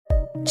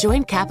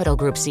Join Capital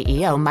Group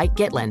CEO Mike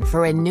Gitlin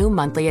for a new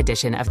monthly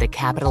edition of the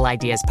Capital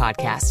Ideas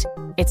Podcast.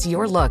 It's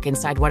your look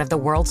inside one of the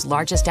world's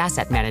largest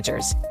asset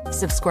managers.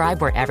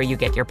 Subscribe wherever you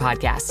get your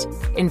podcasts.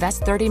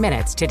 Invest 30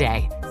 minutes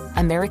today.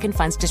 American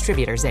Funds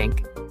Distributors,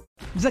 Inc.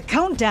 The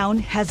countdown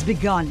has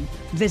begun.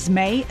 This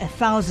May,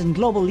 1,000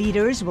 global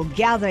leaders will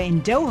gather in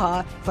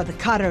Doha for the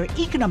Qatar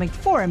Economic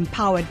Forum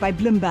powered by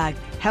Bloomberg,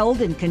 held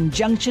in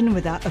conjunction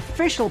with our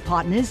official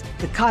partners,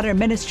 the Qatar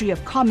Ministry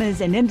of Commerce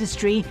and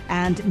Industry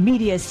and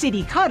Media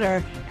City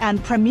Qatar,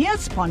 and premier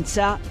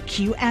sponsor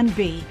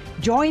QNB.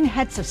 Join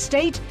heads of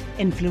state,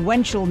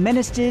 influential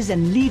ministers,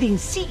 and leading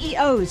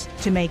CEOs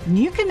to make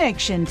new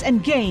connections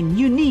and gain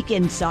unique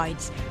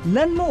insights.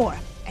 Learn more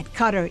at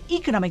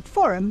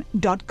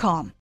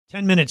QatarEconomicForum.com.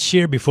 10 minutes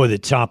here before the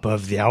top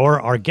of the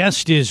hour. Our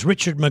guest is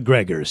Richard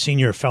McGregor,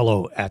 Senior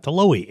Fellow at the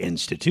Lowy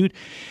Institute,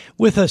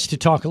 with us to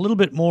talk a little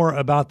bit more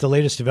about the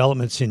latest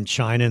developments in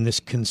China and this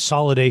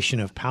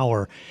consolidation of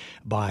power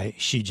by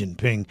Xi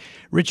Jinping.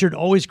 Richard,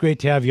 always great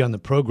to have you on the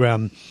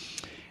program.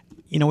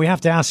 You know, we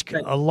have to ask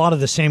a lot of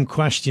the same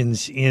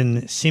questions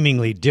in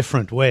seemingly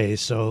different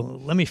ways. So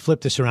let me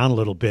flip this around a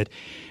little bit.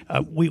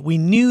 We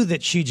knew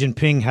that Xi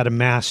Jinping had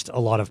amassed a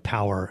lot of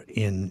power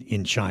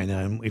in China,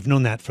 and we've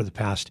known that for the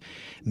past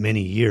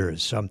many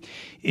years.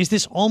 Is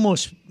this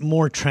almost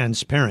more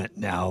transparent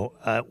now?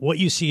 What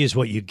you see is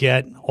what you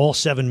get. All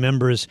 7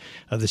 members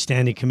of the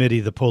Standing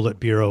Committee, the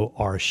Politburo,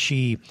 are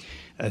Xi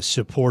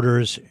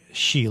supporters,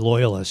 Xi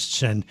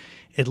loyalists, and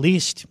at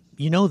least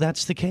you know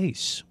that's the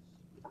case.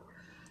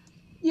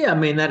 Yeah, I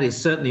mean, that is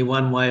certainly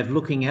one way of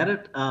looking at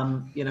it.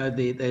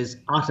 There's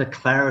utter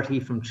clarity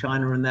from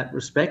China in that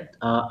respect,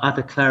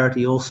 utter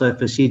clarity also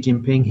for Xi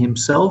Jinping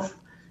himself.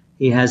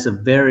 He has a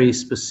very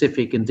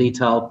specific and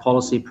detailed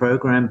policy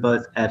program,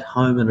 both at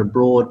home and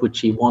abroad, which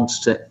he wants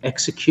to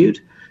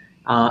execute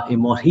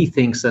in what he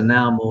thinks are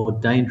now more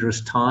dangerous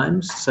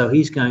times. So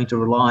he's going to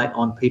rely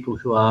on people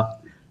who are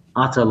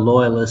utter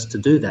loyalists to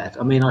do that.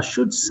 I mean, I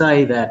should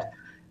say that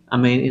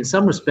in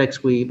some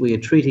respects, we are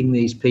treating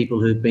these people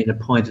who've been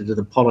appointed to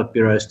the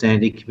Politburo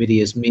Standing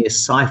Committee as mere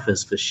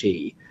ciphers for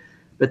Xi.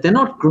 But they're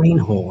not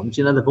greenhorns.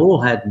 You know, they've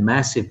all had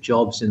massive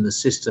jobs in the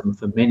system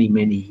for many,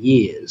 many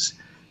years.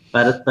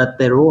 But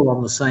they're all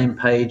on the same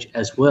page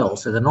as well.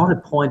 So they're not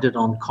appointed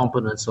on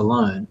competence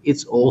alone.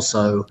 It's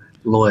also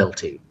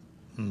loyalty.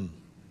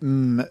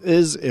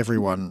 Is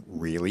everyone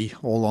really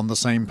all on the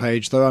same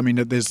page, though? I mean,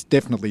 there's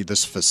definitely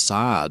this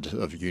facade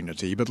of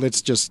unity, but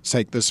let's just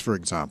take this, for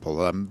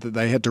example.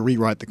 They had to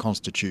rewrite the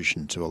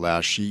constitution to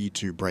allow Xi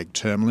to break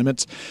term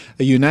limits.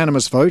 A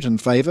unanimous vote in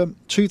favour.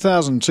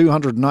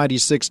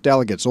 2,296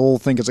 delegates all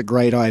think it's a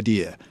great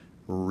idea.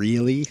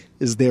 Really?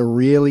 Is there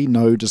really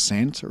no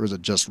dissent, or is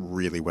it just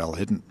really well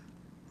hidden?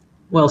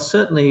 Well,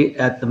 certainly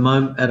at a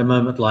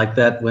moment like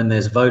that, when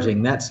there's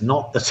voting, that's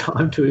not the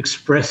time to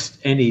express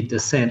any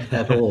dissent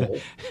at all.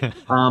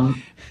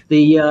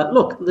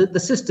 The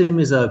system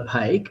is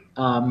opaque.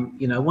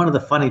 One of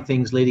the funny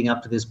things leading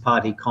up to this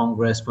party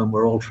congress, when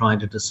we're all trying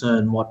to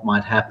discern what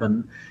might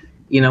happen,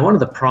 one of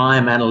the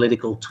prime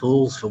analytical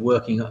tools for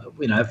working,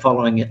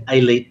 following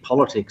elite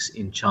politics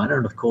in China,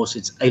 and of course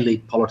it's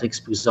elite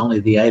politics because only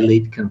the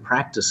elite can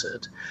practice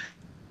it.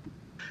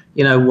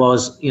 We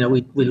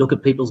look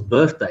at people's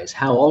birthdays,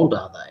 how old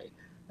are they,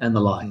 and the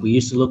like. We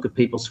used to look at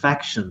people's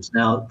factions.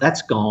 Now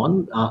that's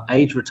gone.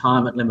 Age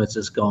retirement limits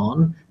is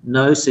gone.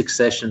 No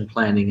succession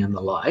planning and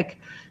the like.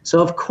 So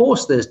of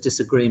course there's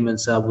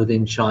disagreements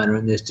within China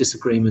and there's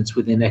disagreements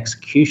within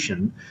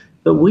execution,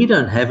 but we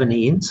don't have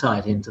any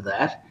insight into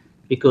that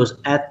because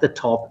at the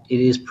top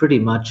it is pretty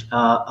much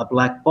a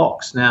black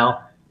box.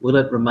 Now, will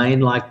it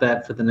remain like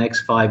that for the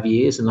next 5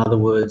 years? In other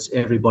words,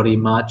 everybody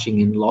marching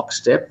in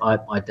lockstep?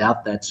 I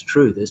doubt that's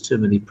true. There's too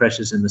many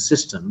pressures in the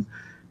system,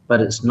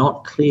 but it's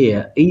not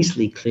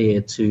easily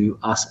clear to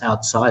us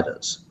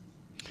outsiders.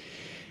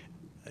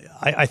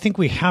 I think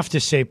we have to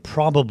say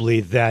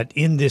probably that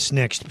in this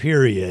next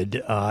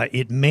period,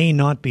 it may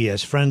not be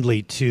as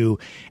friendly to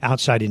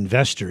outside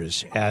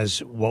investors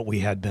as what we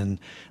had been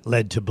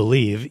led to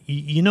believe.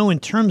 In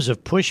terms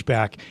of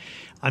pushback,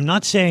 I'm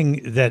not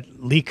saying that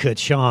Li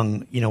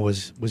Keqiang,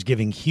 was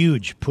giving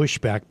huge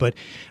pushback, but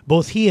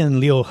both he and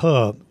Liu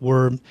He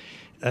were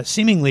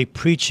seemingly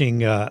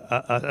preaching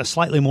a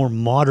slightly more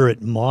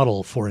moderate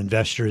model for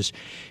investors.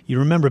 You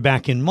remember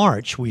back in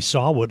March, we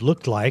saw what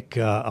looked like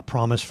a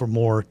promise for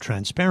more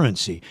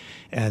transparency,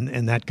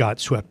 and that got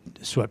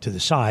swept to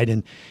the side.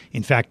 And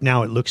in fact,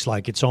 now it looks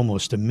like it's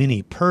almost a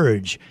mini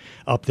purge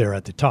up there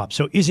at the top.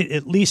 So is it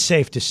at least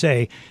safe to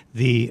say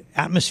the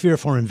atmosphere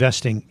for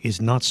investing is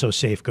not so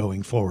safe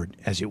going forward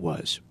as it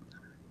was?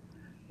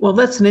 Well,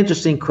 that's an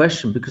interesting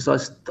question because I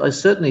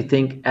certainly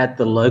think at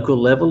the local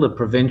level, the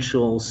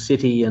provincial,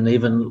 city, and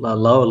even a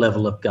lower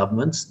level of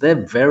governments,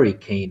 they're very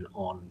keen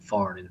on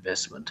foreign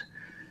investment,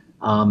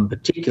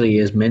 particularly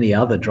as many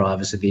other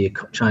drivers of the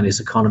Chinese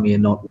economy are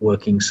not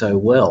working so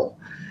well.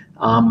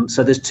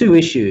 So there's two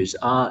issues.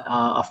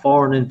 Are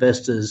foreign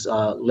investors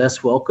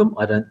less welcome?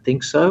 I don't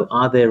think so.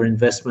 Are their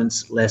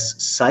investments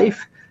less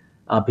safe?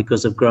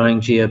 because of growing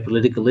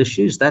geopolitical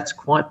issues. That's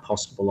quite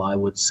possible, I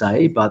would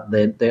say, but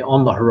they're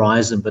on the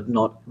horizon, but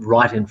not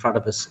right in front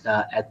of us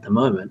at the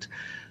moment.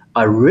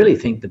 I really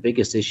think the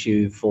biggest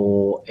issue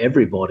for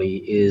everybody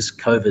is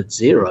COVID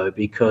zero,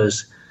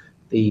 because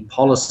the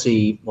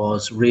policy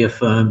was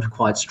reaffirmed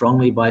quite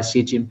strongly by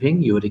Xi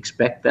Jinping. You would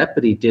expect that,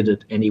 but he did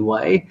it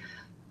anyway.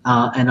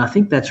 And I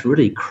think that's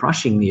really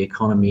crushing the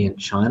economy in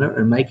China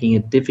and making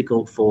it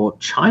difficult for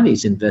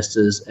Chinese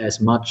investors as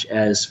much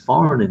as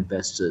foreign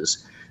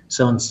investors.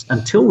 So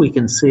until we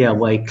can see our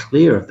way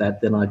clear of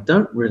that, then I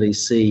don't really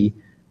see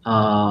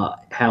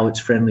how it's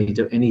friendly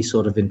to any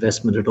sort of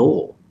investment at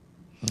all.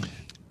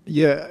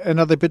 Yeah, and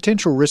are there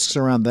potential risks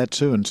around that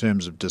too in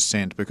terms of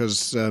dissent?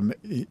 Because,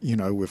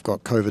 we've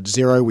got COVID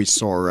zero. We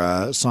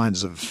saw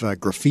signs of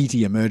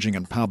graffiti emerging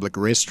in public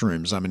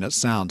restrooms. I mean, it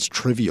sounds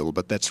trivial,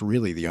 but that's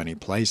really the only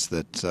place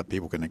that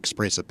people can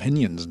express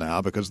opinions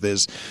now, because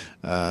there's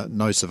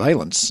no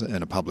surveillance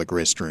in a public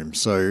restroom.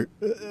 So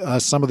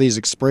some of these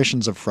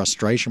expressions of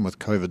frustration with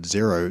COVID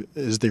zero,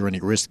 is there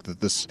any risk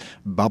that this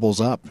bubbles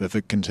up if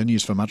it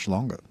continues for much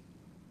longer?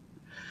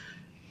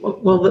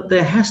 Well,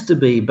 there has to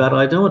be, but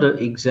I don't want to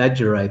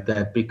exaggerate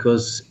that,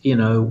 because,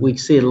 we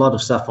see a lot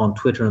of stuff on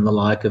Twitter and the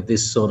like of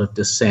this sort of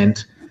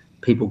dissent,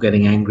 people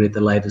getting angry at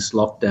the latest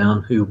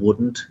lockdown. Who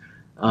wouldn't,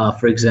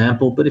 for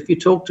example? But if you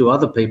talk to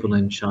other people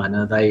in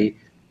China, they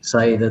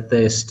say that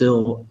there's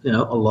still,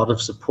 a lot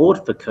of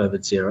support for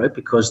COVID zero,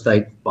 because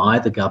they buy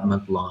the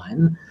government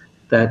line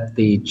that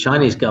the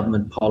Chinese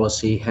government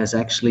policy has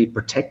actually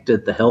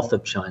protected the health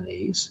of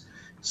Chinese.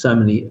 So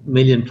many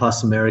million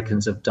plus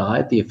Americans have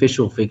died. The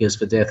official figures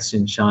for deaths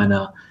in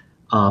China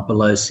are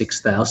below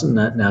 6,000.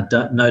 Now,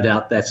 no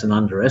doubt that's an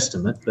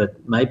underestimate, but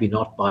maybe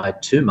not by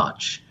too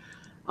much.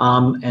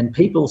 And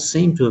people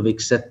seem to have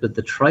accepted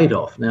the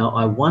trade-off. Now,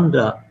 I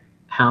wonder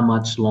how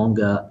much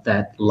longer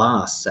that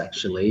lasts,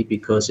 actually,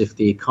 because if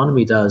the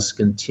economy does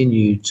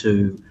continue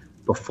to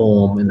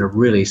perform in a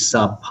really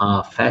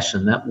subpar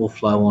fashion, that will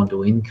flow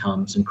onto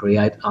incomes and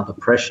create other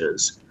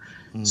pressures.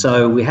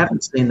 So we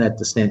haven't seen that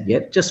dissent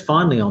yet. Just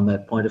finally on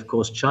that point, of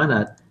course,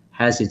 China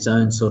has its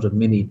own sort of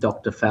mini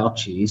Dr.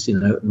 Fauci's,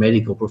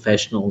 medical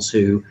professionals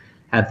who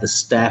have the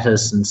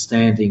status and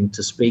standing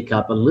to speak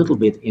up a little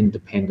bit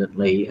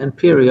independently. And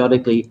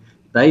periodically,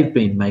 they've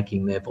been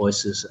making their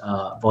voice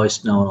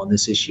known on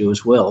this issue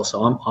as well.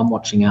 So I'm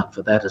watching out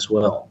for that as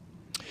well.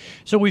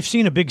 So we've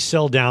seen a big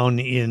sell down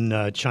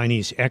in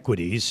Chinese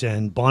equities,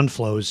 and bond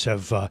flows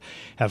have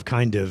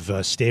kind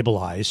of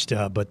stabilized,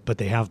 but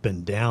they have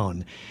been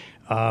down.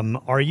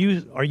 Are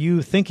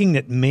you thinking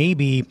that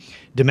maybe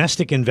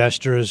domestic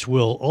investors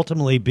will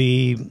ultimately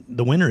be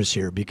the winners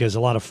here, because a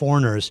lot of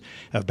foreigners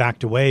have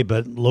backed away,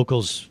 but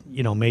locals,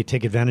 may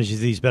take advantage of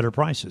these better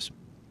prices?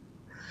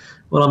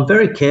 Well, I'm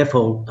very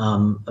careful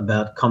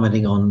about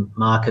commenting on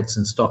markets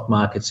and stock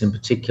markets in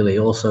particular,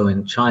 also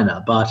in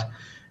China, but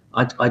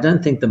I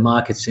don't think the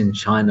markets in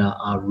China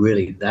are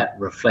really that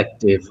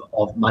reflective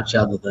of much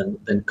other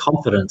than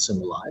confidence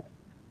and the like.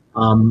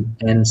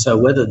 And so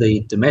whether the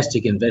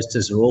domestic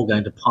investors are all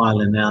going to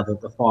pile in now that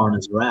the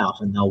foreigners are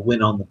out and they'll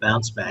win on the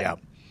bounce back. Yeah.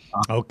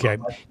 Okay.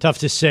 Tough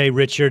to say,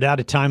 Richard.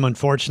 Out of time,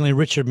 unfortunately.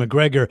 Richard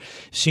McGregor,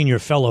 Senior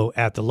Fellow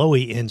at the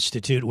Lowy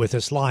Institute, with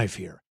us live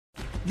here.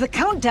 The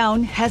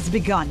countdown has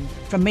begun.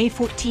 From May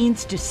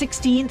 14th to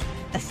 16th,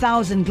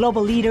 1,000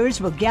 global leaders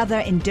will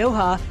gather in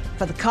Doha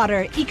for the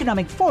Qatar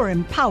Economic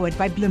Forum powered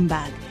by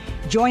Bloomberg.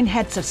 Join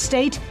heads of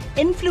state,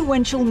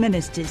 influential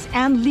ministers,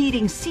 and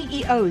leading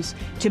CEOs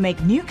to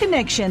make new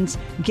connections,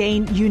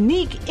 gain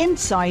unique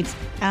insights,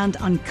 and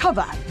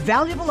uncover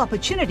valuable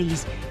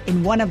opportunities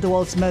in one of the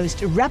world's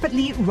most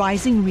rapidly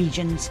rising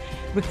regions.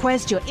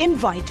 Request your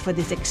invite for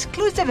this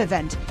exclusive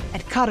event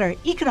at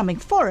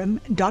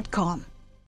QatarEconomicForum.com.